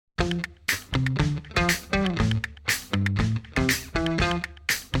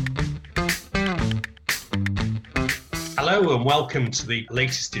Hello and welcome to the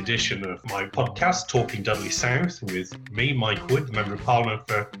latest edition of my podcast, Talking Dudley South, with me, Mike Wood, Member of Parliament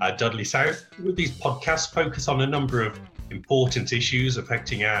for Dudley South. These podcasts focus on a number of important issues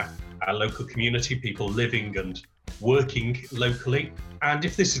affecting our local community, people living and working locally. And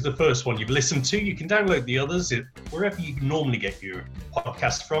if this is the first one you've listened to, you can download the others wherever you normally get your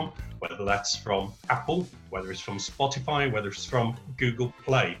podcast from, whether that's from Apple, whether it's from Spotify, whether it's from Google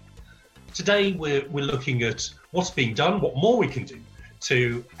Play. Today, we're looking at what's being done, what more we can do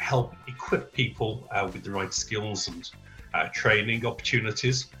to help equip people with the right skills and training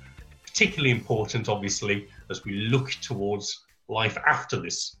opportunities. Particularly important, obviously, as we look towards life after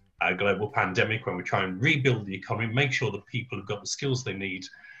this global pandemic, when we try and rebuild the economy, make sure that people have got the skills they need,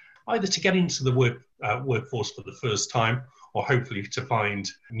 either to get into the workforce for the first time, or hopefully to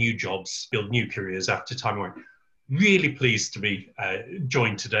find new jobs, build new careers after time away. Really pleased to be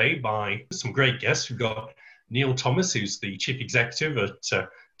joined today by some great guests. We've got Neil Thomas, who's the Chief Executive at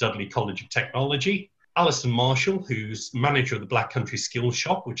Dudley College of Technology, Alison Marshall, who's manager of the Black Country Skills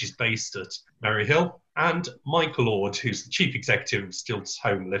Shop, which is based at Merry Hill, and Michael Ord, who's the Chief Executive of Stilts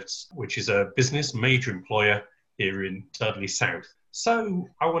Home Lifts, which is a business major employer here in Dudley South. So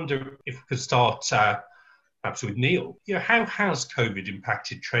I wonder if we could start perhaps with Neil. How has COVID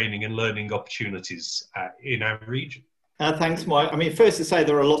impacted training and learning opportunities in our region? Thanks, Mike. First to say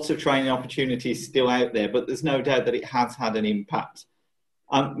there are lots of training opportunities still out there, but there's no doubt that it has had an impact.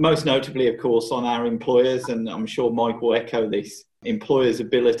 Most notably, of course, on our employers, and I'm sure Mike will echo this, employers'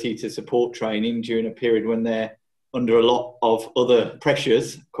 ability to support training during a period when they're under a lot of other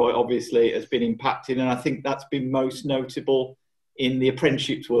pressures, quite obviously, has been impacted. And I think that's been most notable in the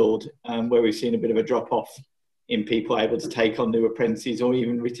apprenticeships world, where we've seen a bit of a drop-off in people able to take on new apprentices or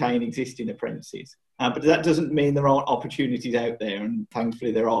even retain existing apprentices. But that doesn't mean there aren't opportunities out there, and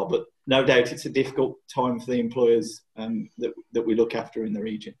thankfully there are. But no doubt it's a difficult time for the employers that we look after in the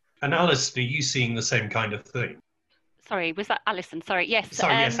region. And Alison, are you seeing the same kind of thing? Sorry, was that Alison? Sorry, yes.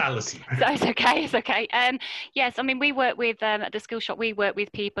 Yes, Alison. So it's okay. Yes, we work with, at the Skills Shop, we work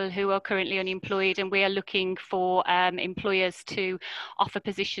with people who are currently unemployed, and we are looking for employers to offer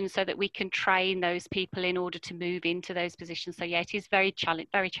positions so that we can train those people in order to move into those positions. So yeah, it is very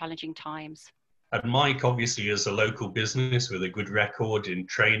challenging times. And Mike, obviously, is a local business with a good record in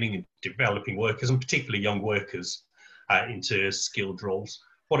training and developing workers, and particularly young workers, into skilled roles.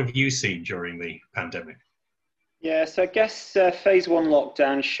 What have you seen during the pandemic? Yeah, so I guess phase one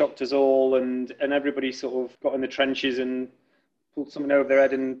lockdown shocked us all, and everybody sort of got in the trenches and pulled something over their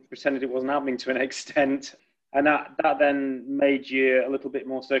head and pretended it wasn't happening to an extent. And that then made you a little bit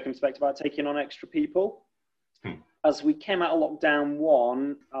more circumspect about taking on extra people. As we came out of lockdown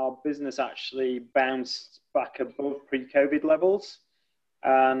one, our business actually bounced back above pre-COVID levels,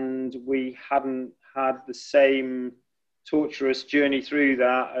 and we hadn't had the same torturous journey through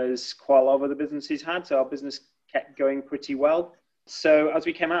that as quite a lot of other businesses had. So our business kept going pretty well. So as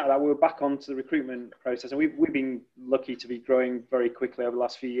we came out of that, we were back onto the recruitment process, and we've been lucky to be growing very quickly over the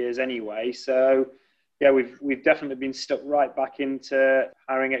last few years anyway. So yeah, we've definitely been stuck right back into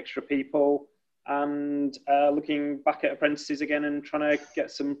hiring extra people and looking back at apprentices again and trying to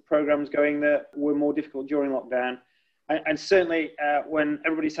get some programs going that were more difficult during lockdown. And certainly when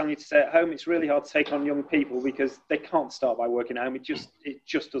everybody's telling you to stay at home, it's really hard to take on young people because they can't start by working at home. It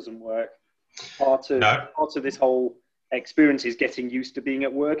just doesn't work. Part of this whole experience is getting used to being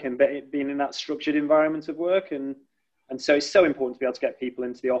at work and being in that structured environment of work. And so it's so important to be able to get people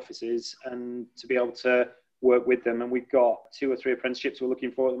into the offices and to be able to work with them. And we've got 2 or 3 apprenticeships we're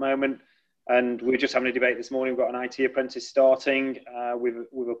looking for at the moment. And we were just having a debate this morning. We've got an IT apprentice starting,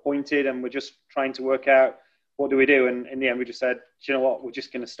 we've appointed, and we're just trying to work out what do we do. And in the end, we just said, do you know what, we're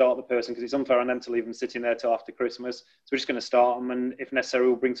just going to start the person because it's unfair on them to leave them sitting there till after Christmas. So we're just going to start them, and if necessary,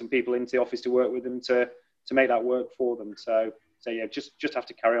 we'll bring some people into the office to work with them to make that work for them. So yeah, just have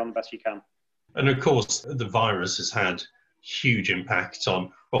to carry on the best you can. And of course, the virus has had huge impact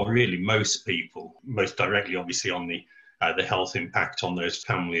on, well, really most people, most directly, obviously, on the health impact on those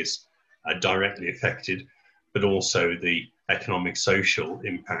families directly affected, but also the economic, social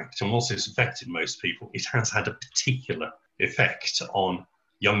impact. And whilst it's affected most people, it has had a particular effect on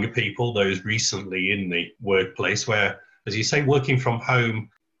younger people, those recently in the workplace where, as you say, working from home,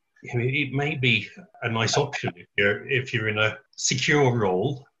 it may be a nice option if you're in a secure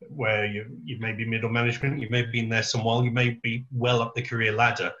role where you may be middle management, you may be in there some while, you may be well up the career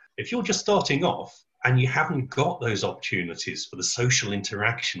ladder. If you're just starting off and you haven't got those opportunities for the social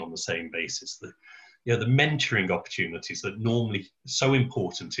interaction on the same basis, the mentoring opportunities that normally are so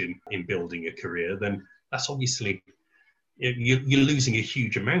important in building a career, then that's obviously, you're losing a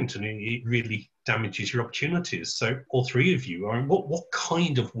huge amount, and it really damages your opportunities. So all three of you, I mean, what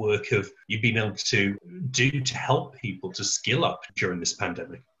kind of work have you been able to do to help people to skill up during this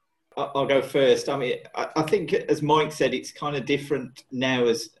pandemic? I'll go first. I mean, I think, as Mike said, it's kind of different now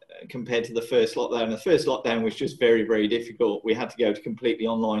as compared to the first lockdown. The first lockdown was just very, very difficult. We had to go to completely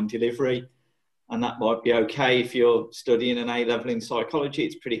online delivery, and that might be okay if you're studying an A-level in psychology.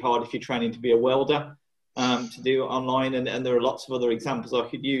 It's pretty hard if you're training to be a welder to do online, and there are lots of other examples I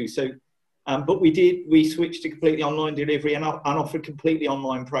could use. So, but we switched to completely online delivery and offered completely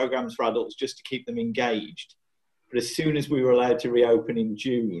online programs for adults just to keep them engaged. But as soon as we were allowed to reopen in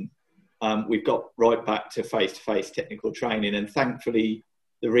June, we've got right back to face-to-face technical training, and thankfully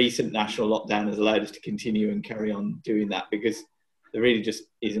the recent national lockdown has allowed us to continue and carry on doing that, because there really just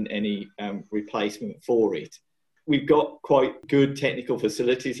isn't any replacement for it. We've got quite good technical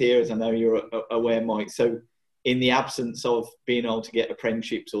facilities here, as I know you're aware, Mike. So in the absence of being able to get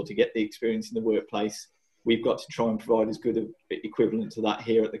apprenticeships or to get the experience in the workplace, we've got to try and provide as good an equivalent to that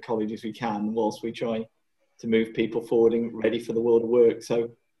here at the college as we can, whilst we try to move people forward and ready for the world of work. So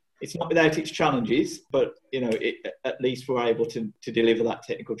it's not without its challenges, but at least we're able to deliver that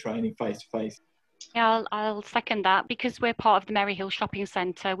technical training face to face. Yeah, I'll second that. Because we're part of the Maryhill Shopping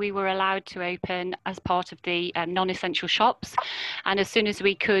Centre, we were allowed to open as part of the non-essential shops. And as soon as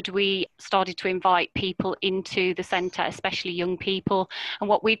we could, we started to invite people into the centre, especially young people. And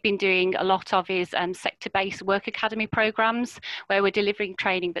what we've been doing a lot of is sector-based work academy programmes, where we're delivering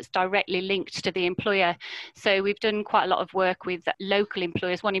training that's directly linked to the employer. So we've done quite a lot of work with local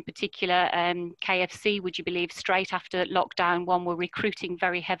employers. One in particular, KFC, would you believe, straight after lockdown one were recruiting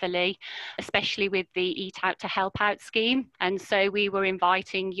very heavily, especially with the Eat Out to Help Out scheme. And so we were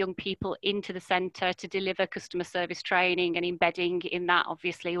inviting young people into the centre to deliver customer service training and embedding in that,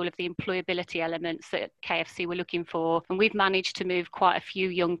 obviously, all of the employability elements that KFC were looking for. And we've managed to move quite a few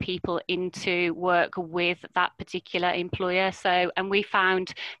young people into work with that particular employer. And we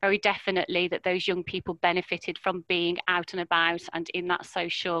found very definitely that those young people benefited from being out and about and in that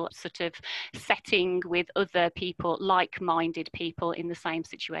social sort of setting with other people, like-minded people in the same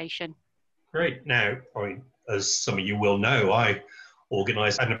situation. Great. Now, as some of you will know, I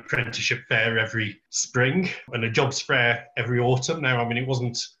organise an apprenticeship fair every spring and a jobs fair every autumn. Now, it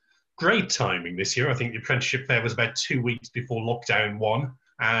wasn't great timing this year. I think the apprenticeship fair was about 2 weeks before lockdown 1,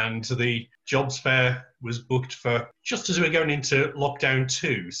 and the jobs fair was booked for just as we were going into lockdown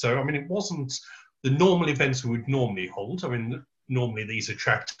 2. So, it wasn't the normal events we would normally hold. Normally these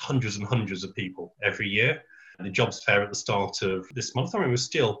attract hundreds and hundreds of people every year. The jobs fair at the start of this month, it was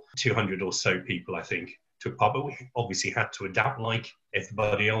still 200 or so people, I think, took part, but we obviously had to adapt like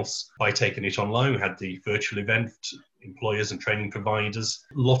everybody else by taking it online. We had the virtual event, employers and training providers,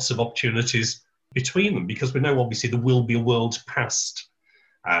 lots of opportunities between them, because we know obviously there will be a world past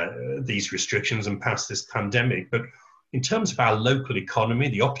these restrictions and past this pandemic. But in terms of our local economy,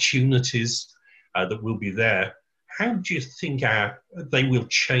 the opportunities that will be there, how do you think they will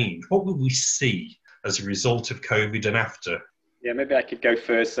change? What will we see as a result of COVID and after? Yeah, maybe I could go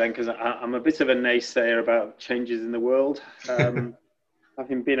first then, because I'm a bit of a naysayer about changes in the world.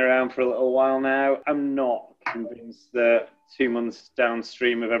 Having been around for a little while now, I'm not convinced that 2 months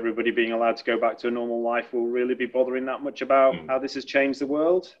downstream of everybody being allowed to go back to a normal life will really be bothering that much about how this has changed the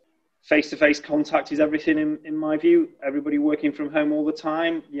world. Face-to-face contact is everything in my view. Everybody working from home all the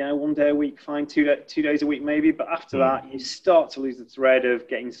time, 1 day a week, fine, 2 days a week maybe, but after that you start to lose the thread of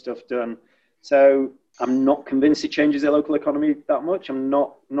getting stuff done. So I'm not convinced it changes the local economy that much. I'm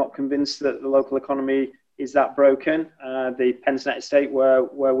not convinced that the local economy is that broken. The Pensnet estate where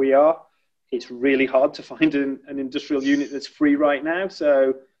we are, it's really hard to find an industrial unit that's free right now.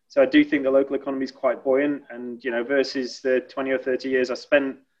 So I do think the local economy is quite buoyant. And, versus the 20 or 30 years I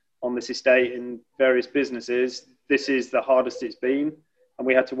spent on this estate in various businesses, this is the hardest it's been. And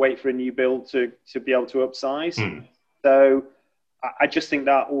we had to wait for a new build to be able to upsize. So I just think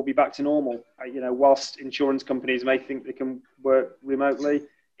that will be back to normal. Whilst insurance companies may think they can work remotely,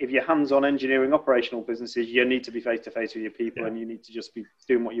 if you're hands-on engineering operational businesses, you need to be face-to-face with your people, and you need to just be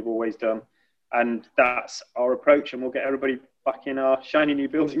doing what you've always done. And that's our approach, and we'll get everybody back in our shiny new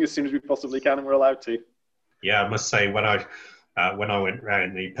building as soon as we possibly can, and we're allowed to. Yeah, I must say, when I went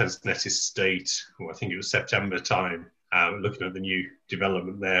round the Pensnet estate, I think it was September time, looking at the new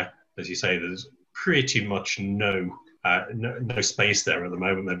development there, as you say, there's pretty much no space there at the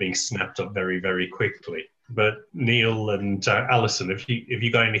moment. They're being snapped up very, very quickly. But Neil and Alison, have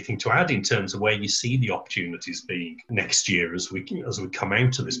you got anything to add in terms of where you see the opportunities being next year as we come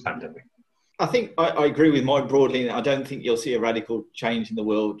out of this pandemic? I think I agree with Mike broadly. I don't think you'll see a radical change in the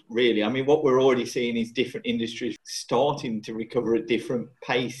world, really. What we're already seeing is different industries starting to recover at different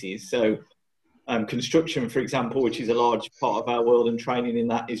paces. So Construction, for example, which is a large part of our world, and training in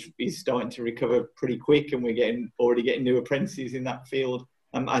that is starting to recover pretty quick, and we're already getting new apprentices in that field.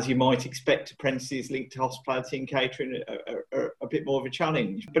 As you might expect, apprentices linked to hospitality and catering are a bit more of a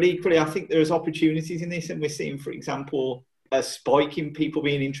challenge. But equally, I think there's opportunities in this, and we're seeing, for example, a spike in people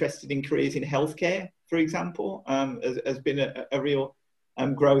being interested in careers in healthcare, for example, has been a real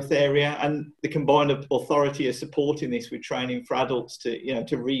growth area, and the combined authority are supporting this with training for adults to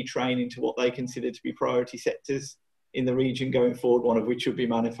retrain into what they consider to be priority sectors in the region going forward, one of which would be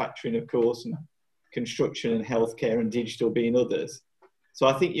manufacturing, of course, and construction and healthcare and digital being others. So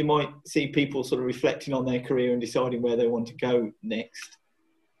I think you might see people sort of reflecting on their career and deciding where they want to go next.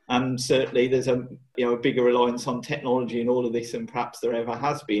 And certainly there's a bigger reliance on technology in all of this than perhaps there ever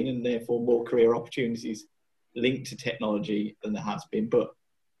has been, and therefore more career opportunities linked to technology than there has been. But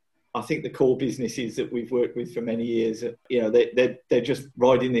I think the core businesses that we've worked with for many years, they're just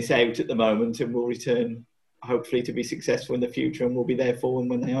riding this out at the moment, and will return hopefully to be successful in the future, and we'll be there for them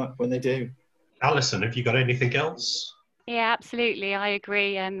when they do. Alison, have you got anything else? Yeah, absolutely. I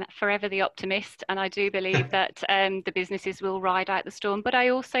agree. Forever the optimist. And I do believe that the businesses will ride out the storm. But I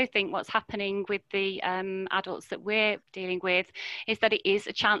also think what's happening with the adults that we're dealing with is that it is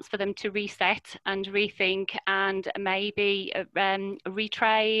a chance for them to reset and rethink and maybe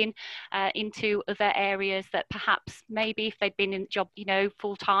retrain into other areas that perhaps maybe if they'd been in job,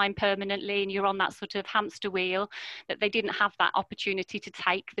 full time permanently, and you're on that sort of hamster wheel, that they didn't have that opportunity to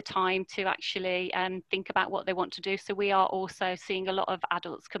take the time to actually think about what they want to do. So we are also seeing a lot of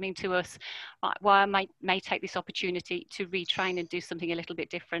adults coming to us, why I may take this opportunity to retrain and do something a little bit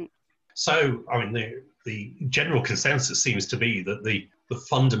different. So, I mean, the general consensus seems to be that the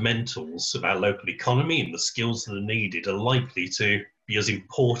fundamentals of our local economy and the skills that are needed are likely to be as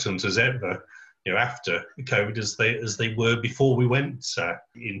important as ever, after COVID as they were before we went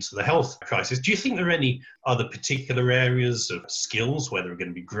into the health crisis. Do you think there are any other particular areas of skills where there are going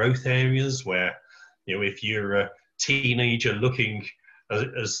to be growth areas where, if you're a teenager looking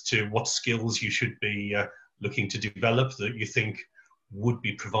as to what skills you should be looking to develop, that you think would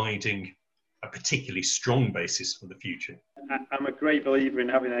be providing a particularly strong basis for the future? I'm a great believer in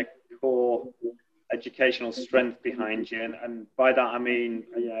having a core educational strength behind you, and by that I mean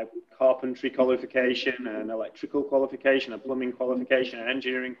carpentry qualification, an electrical qualification, a plumbing qualification, an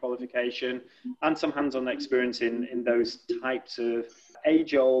engineering qualification, and some hands-on experience in those types of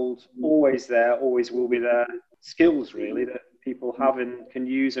age-old, always there, always will be there skills, really, that people have and can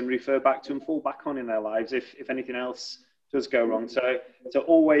use and refer back to and fall back on in their lives if anything else does go wrong. So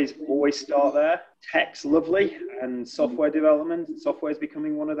always start there. Tech's lovely, and software development. Software is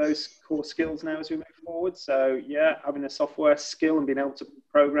becoming one of those core skills now as we move forward. So yeah, having a software skill and being able to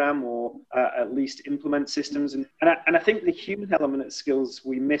program or at least implement systems. And I think the human element of skills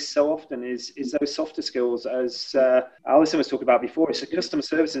we miss so often is those softer skills, as Alison was talking about before. It's the customer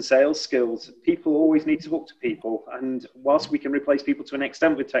service and sales skills. People always need to talk to people. And whilst we can replace people to an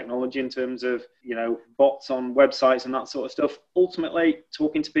extent with technology in terms of, bots on websites and that sort of stuff, ultimately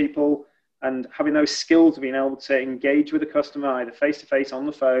talking to people and having those skills of being able to engage with a customer either face-to-face, on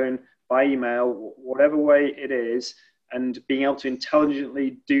the phone, by email, whatever way it is, and being able to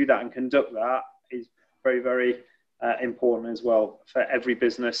intelligently do that and conduct that is very, very important as well for every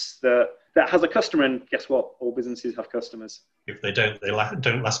business that has a customer. And guess what? All businesses have customers. If they don't, they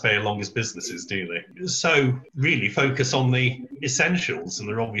don't last very long as businesses, do they? So really focus on the essentials, and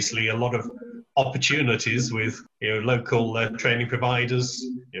there are obviously a lot of opportunities with local training providers,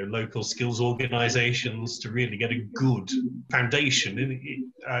 local skills organisations to really get a good foundation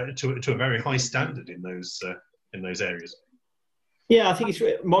to a very high standard in those areas. Yeah, I think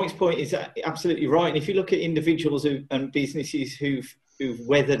Mike's point is absolutely right. And if you look at individuals and businesses who've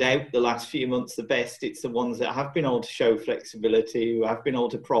weathered out the last few months the best, it's the ones that have been able to show flexibility, who have been able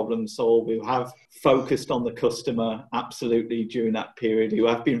to problem solve, who have focused on the customer absolutely during that period, who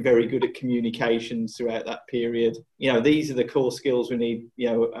have been very good at communications throughout that period. These are the core skills we need,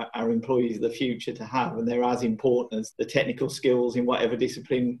 our employees of the future to have, and they're as important as the technical skills in whatever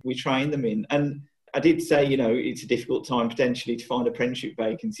discipline we train them in. And I did say, it's a difficult time potentially to find apprenticeship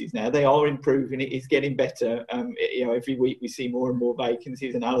vacancies now. They are improving. It is getting better. Every week we see more and more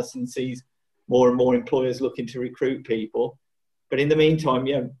vacancies, and Alison sees more and more employers looking to recruit people. But in the meantime,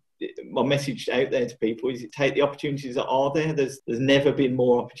 my message out there to people is take the opportunities that are there. There's never been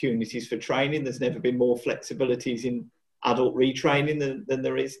more opportunities for training. There's never been more flexibilities in adult retraining than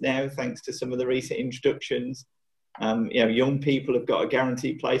there is now, thanks to some of the recent introductions. Young people have got a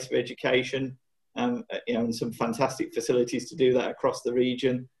guaranteed place of education. And some fantastic facilities to do that across the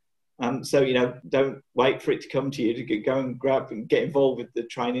region. So, don't wait for it to come to you. To go and grab and get involved with the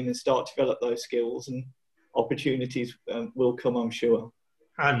training and start to develop those skills, and opportunities will come, I'm sure.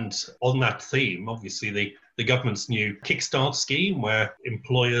 And on that theme, obviously the government's new Kickstart scheme, where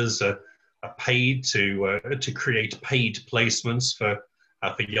employers are paid to create paid placements for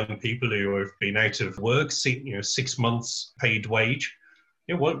young people who have been out of work, 6 months paid wage.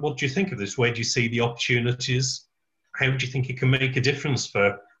 What do you think of this? Where do you see the opportunities? How do you think it can make a difference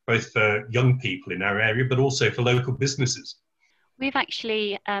for both for young people in our area, but also for local businesses? We've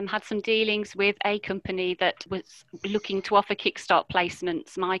actually had some dealings with a company that was looking to offer Kickstart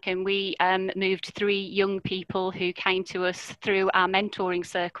placements, Mike, and we moved 3 young people who came to us through our mentoring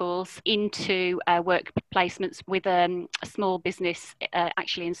circles into work placements with a small business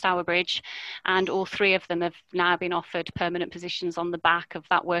actually in Stourbridge, and all 3 of them have now been offered permanent positions on the back of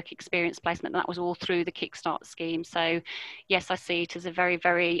that work experience placement, and that was all through the Kickstart scheme. So yes, I see it as a very,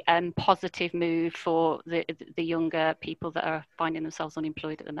 very positive move for the younger people that are finding themselves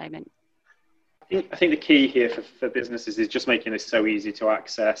unemployed at the moment. I think the key here for businesses is just making this so easy to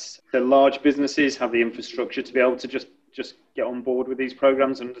access. The large businesses have the infrastructure to be able to just get on board with these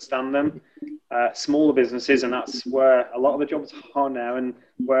programs and understand them. Smaller businesses, and that's where a lot of the jobs are now and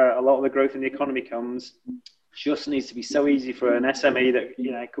where a lot of the growth in the economy comes, just needs to be so easy for an SME that,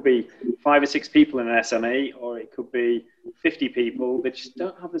 it could be 5 or 6 people in an SME, or it could be 50 people that just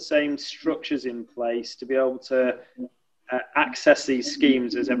don't have the same structures in place to be able to access these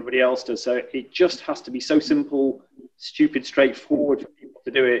schemes as everybody else does. So it just has to be so simple, stupid, straightforward for people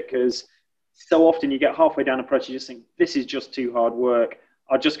to do it, because so often you get halfway down a project, you just think, this is just too hard work.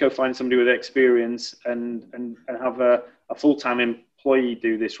 I'll just go find somebody with experience and have a full-time employee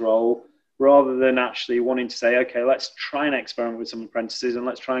do this role, rather than actually wanting to say, okay, let's try and experiment with some apprentices and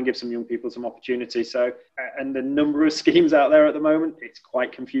let's try and give some young people some opportunity. So, and the number of schemes out there at the moment, it's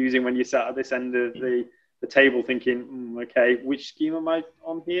quite confusing when you sat at this end of the table thinking, okay, which scheme am I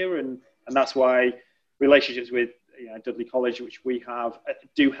on here? And that's why relationships with Dudley College, which we have,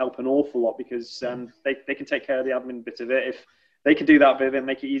 do help an awful lot, because they can take care of the admin bit of it. If they can do that bit of it,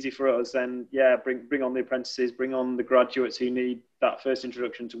 make it easy for us, then bring on the apprentices, bring on the graduates who need that first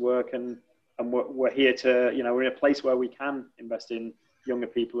introduction to work, and we're here to, we're in a place where we can invest in younger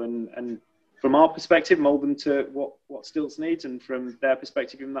people and from our perspective, mould them to what Stilts needs, and from their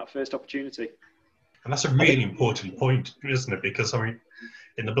perspective, give them that first opportunity. And that's a really important point, isn't it? Because,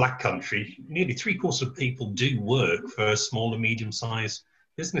 in the Black Country, nearly 3/4 of people do work for small and medium-sized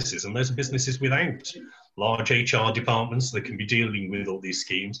businesses, and those are businesses without large HR departments that can be dealing with all these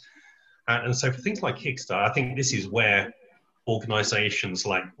schemes. And so for things like Kickstart, I think this is where organisations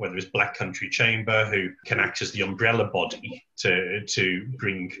like, whether it's Black Country Chamber, who can act as the umbrella body to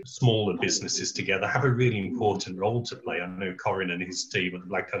bring smaller businesses together, have a really important role to play. I know Corin and his team at the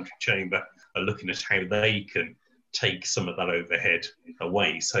Black Country Chamber are looking at how they can take some of that overhead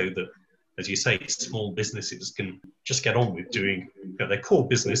away, so that, as you say, small businesses can just get on with doing their core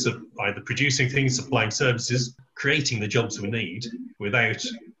business of either producing things, supplying services, creating the jobs we need, without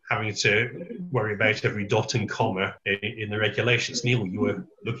having to worry about every dot and comma in the regulations. Neil, you were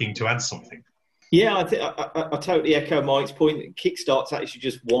looking to add something. Yeah, I totally echo Mike's point. Kickstart's actually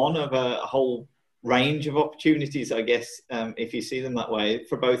just one of a whole range of opportunities, I guess, if you see them that way,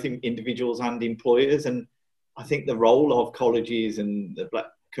 for both individuals and employers. And I think the role of colleges and the Black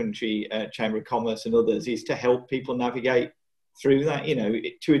Country Chamber of Commerce and others is to help people navigate through that.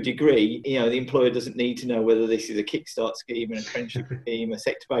 To a degree, the employer doesn't need to know whether this is a Kickstart scheme, an apprenticeship scheme, a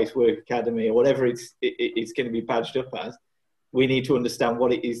sector-based work academy, or whatever it's going to be badged up as. We need to understand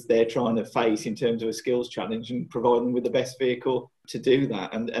what it is they're trying to face in terms of a skills challenge, and provide them with the best vehicle to do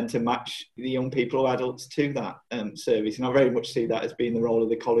that, and to match the young people or adults to that service. And I very much see that as being the role of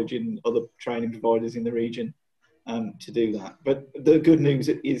the college and other training providers in the region to do that. But the good news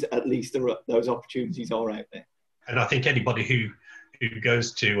is at least those opportunities are out there. And I think anybody who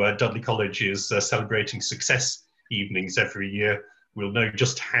goes to Dudley College is celebrating success evenings every year will know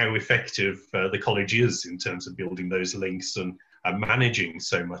just how effective the college is in terms of building those links and managing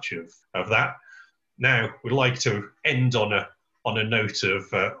so much of that. Now, we'd like to end on a note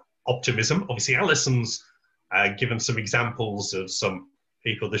of optimism. Obviously, Alison's given some examples of some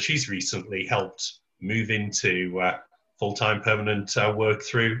people that she's recently helped move into full-time permanent work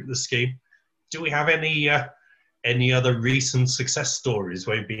through the scheme. Do we have any other recent success stories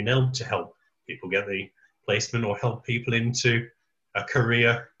where you've been able to help people get the placement, or help people into a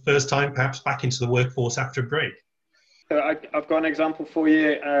career first time, perhaps back into the workforce after a break? I've got an example for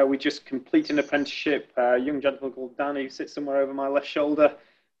you. We just completed an apprenticeship. A young gentleman called Dan, who sits somewhere over my left shoulder,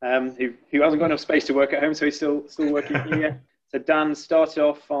 who hasn't got enough space to work at home, so he's still working here. So Dan started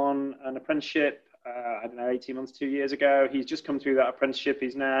off on an apprenticeship, 18 months, 2 years ago. He's just come through that apprenticeship.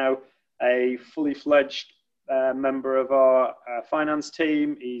 He's now a fully fledged member of our finance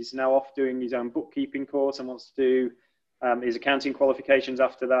team. He's now off doing his own bookkeeping course and wants to do his accounting qualifications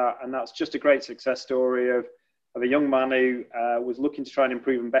after that. And that's just a great success story of a young man who was looking to try and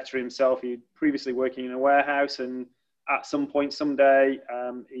improve and better himself. He'd previously working in a warehouse, and at some point, someday,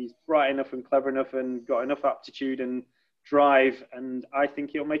 he's bright enough and clever enough and got enough aptitude and drive, and I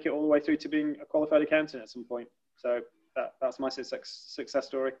think he'll make it all the way through to being a qualified accountant at some point. So that's my success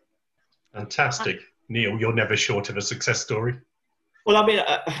story. Fantastic. Neil, you're never short of a success story. Well, I mean,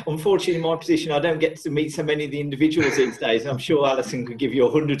 unfortunately, in my position, I don't get to meet so many of the individuals these days. I'm sure Alison could give you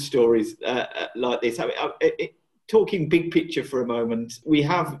 100 stories like this. I mean, talking big picture for a moment, we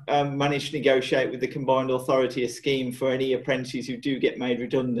have managed to negotiate with the Combined Authority a scheme for any apprentices who do get made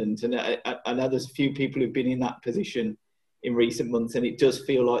redundant. And I know there's a few people who've been in that position in recent months, and it does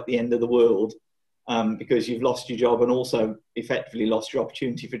feel like the end of the world because you've lost your job and also effectively lost your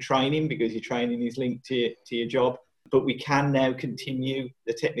opportunity for training because your training is linked to your job. But we can now continue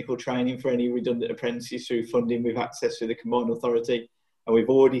the technical training for any redundant apprentices through funding with access to the Combined Authority. And we've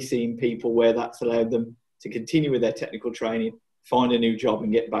already seen people where that's allowed them to continue with their technical training, find a new job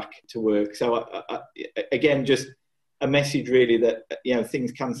and get back to work. So again, just a message really that,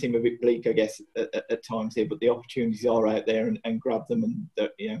 things can seem a bit bleak, I guess, at times here, but the opportunities are out there and grab them,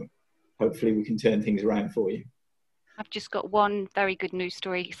 and hopefully we can turn things around for you. I've just got one very good news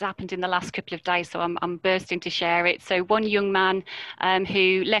story. It's happened in the last couple of days, so I'm bursting to share it. So one young man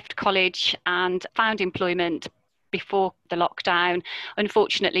who left college and found employment before the lockdown.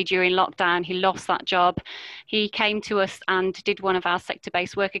 Unfortunately, during lockdown, he lost that job. He came to us and did one of our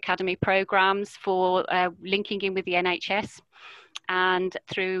sector-based work academy programs for linking in with the NHS. And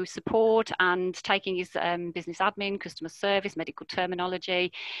through support and taking his business admin, customer service, medical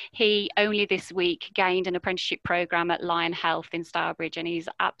terminology, he only this week gained an apprenticeship program at Lion Health in Stourbridge, and he's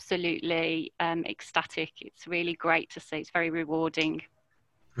absolutely ecstatic. It's really great to see. It's very rewarding.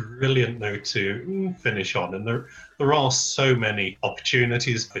 Brilliant note to finish on, and there are so many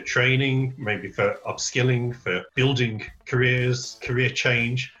opportunities for training, maybe for upskilling, for building careers, career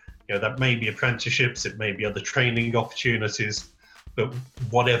change. That may be apprenticeships, it may be other training opportunities, but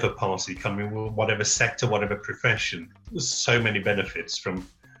whatever party coming, whatever sector, whatever profession, there's so many benefits from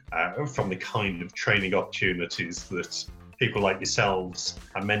the kind of training opportunities that people like yourselves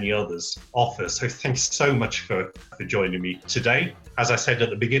and many others offer. So thanks so much for joining me today. As I said at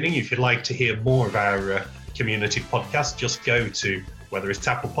the beginning, if you'd like to hear more of our community podcast, just go to whether it's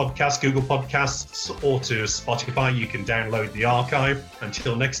Apple Podcasts, Google Podcasts, or to Spotify. You can download the archive.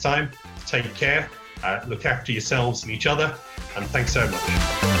 Until next time, take care, look after yourselves and each other, and thanks so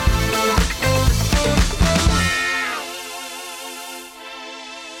much.